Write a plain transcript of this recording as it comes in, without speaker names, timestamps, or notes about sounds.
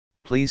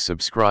Please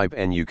subscribe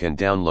and you can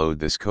download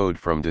this code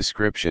from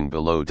description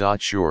below.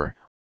 Sure,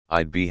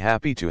 I'd be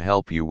happy to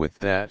help you with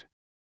that.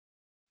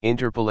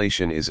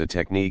 Interpolation is a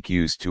technique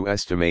used to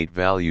estimate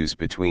values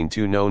between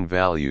two known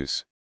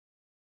values.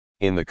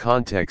 In the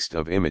context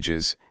of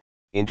images,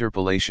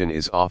 interpolation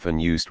is often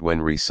used when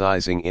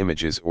resizing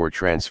images or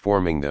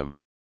transforming them.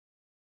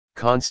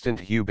 Constant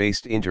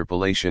hue-based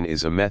interpolation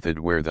is a method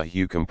where the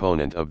hue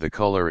component of the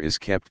color is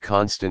kept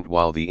constant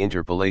while the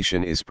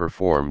interpolation is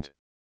performed.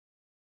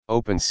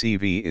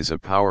 OpenCV is a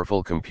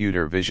powerful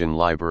computer vision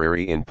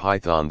library in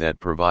Python that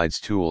provides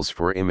tools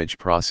for image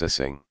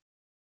processing.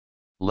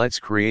 Let's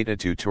create a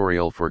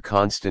tutorial for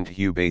constant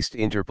hue-based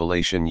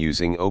interpolation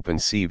using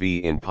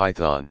OpenCV in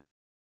Python.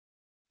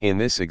 In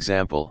this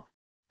example,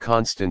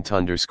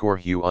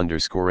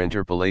 constant_hue_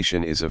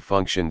 interpolation is a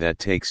function that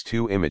takes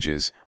two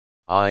images,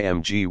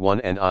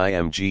 img1 and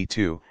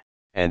img2,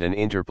 and an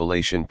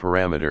interpolation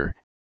parameter,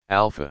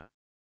 alpha.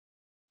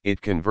 It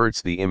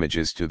converts the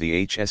images to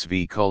the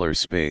HSV color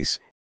space,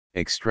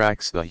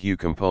 extracts the hue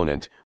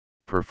component,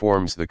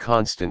 performs the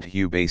constant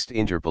hue-based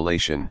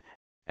interpolation,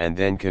 and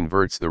then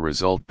converts the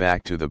result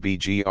back to the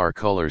BGR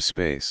color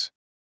space.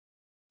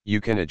 You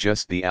can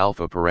adjust the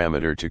alpha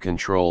parameter to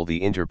control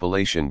the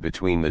interpolation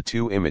between the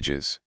two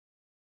images.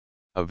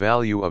 A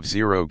value of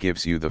 0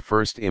 gives you the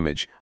first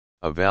image,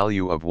 a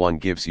value of 1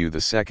 gives you the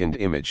second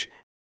image,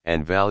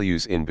 and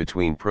values in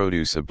between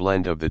produce a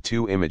blend of the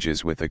two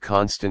images with a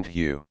constant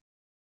hue.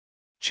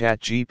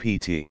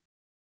 ChatGPT